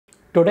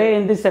Today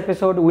in this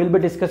episode, we'll be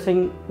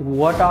discussing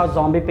what are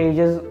zombie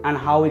pages and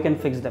how we can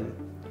fix them.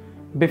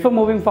 Before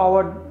moving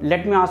forward,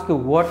 let me ask you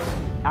what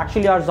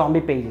actually are zombie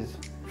pages.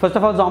 First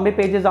of all, zombie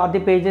pages are the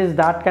pages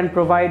that can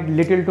provide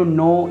little to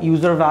no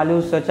user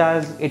value, such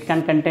as it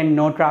can contain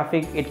no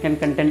traffic, it can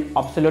contain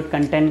obsolete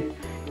content,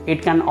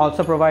 it can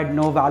also provide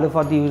no value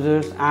for the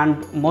users,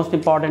 and most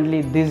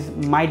importantly, these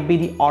might be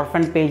the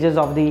orphan pages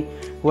of the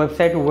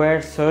website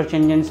where search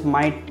engines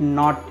might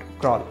not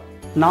crawl.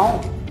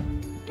 Now,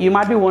 you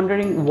might be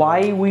wondering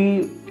why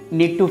we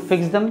need to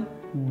fix them.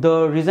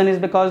 The reason is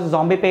because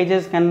zombie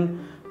pages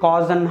can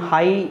cause a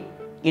high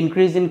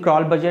increase in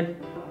crawl budget.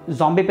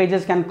 Zombie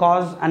pages can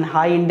cause a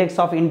high index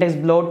of index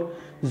bloat.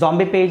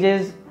 Zombie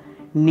pages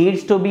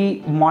needs to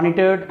be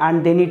monitored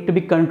and they need to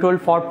be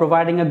controlled for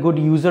providing a good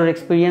user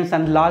experience.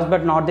 And last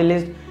but not the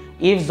least,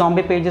 if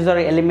zombie pages are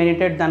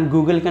eliminated, then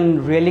Google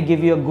can really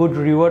give you a good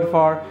reward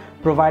for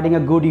providing a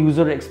good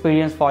user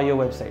experience for your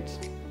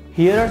websites.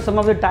 Here are some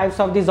of the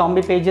types of the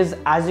zombie pages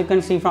as you can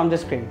see from the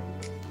screen.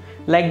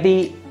 Like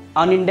the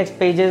unindexed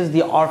pages,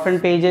 the orphan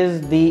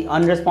pages, the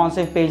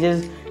unresponsive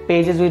pages,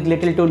 pages with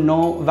little to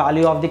no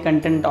value of the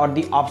content or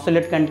the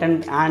obsolete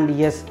content, and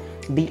yes,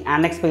 the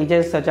annex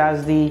pages such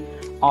as the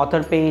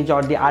author page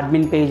or the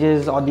admin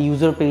pages or the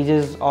user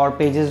pages or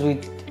pages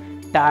with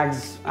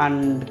tags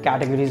and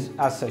categories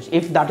as such,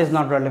 if that is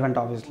not relevant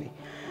obviously.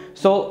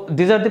 So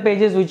these are the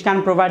pages which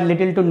can provide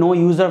little to no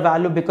user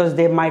value because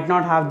they might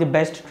not have the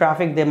best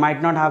traffic, they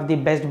might not have the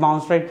best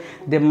bounce rate,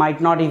 they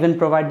might not even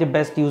provide the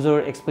best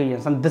user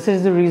experience. And this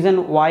is the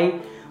reason why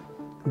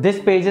these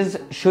pages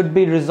should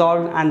be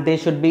resolved and they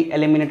should be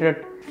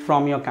eliminated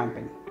from your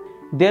campaign.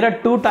 There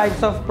are two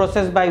types of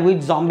process by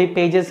which zombie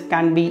pages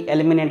can be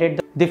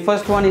eliminated. The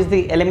first one is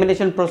the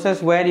elimination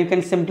process, where you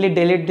can simply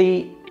delete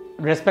the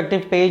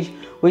respective page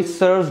which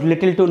serves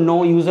little to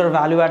no user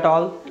value at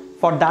all.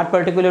 For that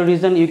particular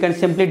reason, you can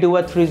simply do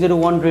a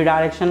 301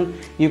 redirection.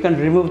 You can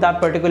remove that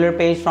particular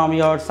page from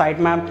your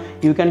sitemap.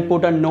 You can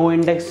put a no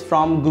index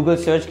from Google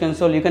Search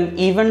Console. You can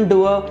even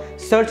do a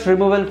search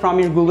removal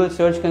from your Google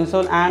Search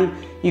Console, and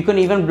you can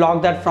even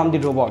block that from the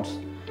robots.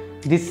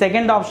 The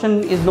second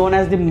option is known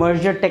as the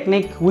merger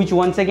technique, which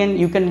once again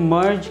you can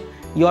merge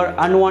your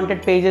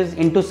unwanted pages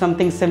into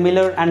something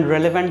similar and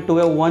relevant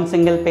to a one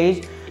single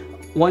page.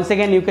 Once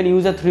again, you can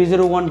use a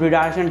 301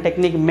 redirection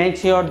technique. Make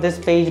sure this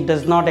page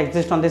does not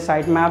exist on the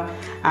sitemap,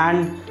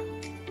 and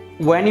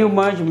when you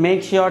merge,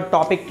 make sure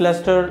topic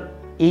cluster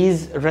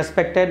is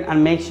respected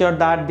and make sure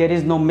that there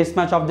is no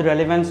mismatch of the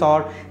relevance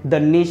or the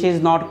niche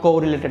is not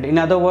correlated. In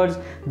other words,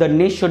 the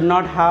niche should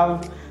not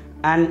have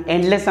an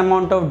endless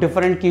amount of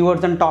different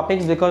keywords and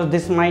topics, because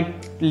this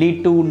might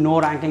lead to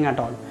no ranking at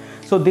all.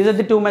 So these are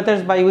the two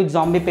methods by which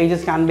zombie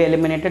pages can be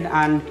eliminated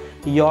and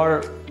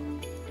your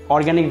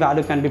organic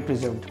value can be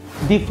preserved.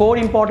 The four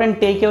important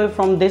takeaway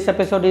from this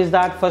episode is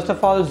that, first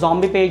of all,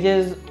 zombie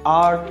pages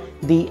are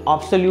the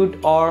obsolete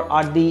or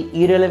are the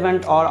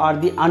irrelevant or are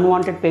the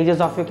unwanted pages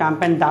of your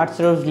campaign that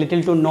serves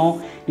little to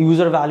no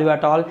user value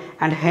at all,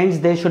 and hence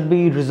they should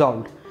be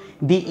resolved.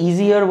 The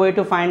easier way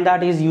to find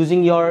that is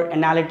using your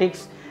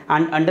analytics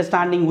and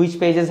understanding which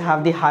pages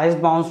have the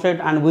highest bounce rate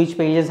and which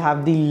pages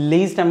have the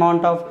least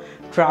amount of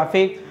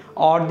traffic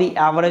or the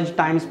average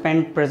time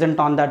spent present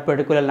on that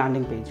particular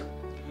landing page.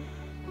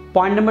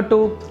 Point number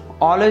two,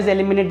 always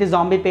eliminate the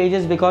zombie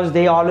pages because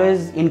they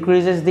always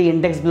increases the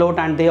index bloat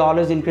and they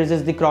always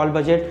increases the crawl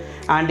budget.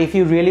 And if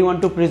you really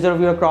want to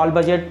preserve your crawl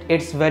budget,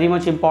 it's very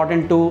much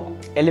important to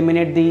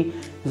eliminate the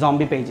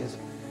zombie pages.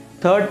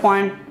 Third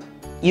point,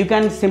 you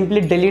can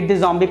simply delete the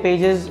zombie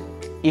pages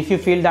if you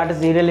feel that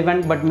is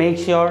irrelevant, but make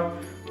sure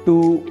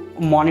to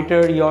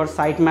monitor your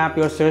sitemap,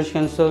 your search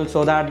console,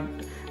 so that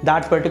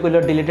that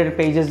particular deleted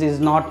pages is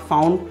not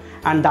found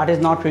and that is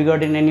not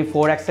triggered in any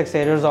 4xx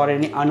errors or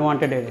any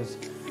unwanted errors.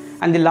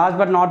 And the last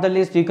but not the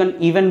least, you can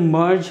even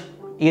merge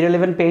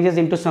irrelevant pages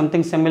into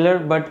something similar,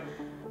 but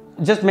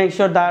just make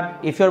sure that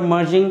if you're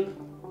merging,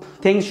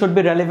 things should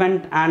be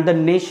relevant and the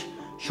niche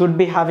should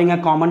be having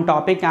a common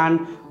topic.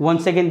 And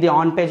once again, the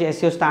on-page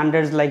SEO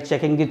standards like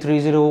checking the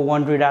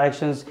 301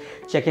 redirections,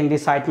 checking the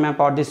sitemap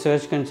or the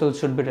search console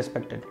should be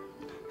respected.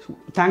 So,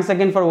 thanks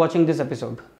again for watching this episode.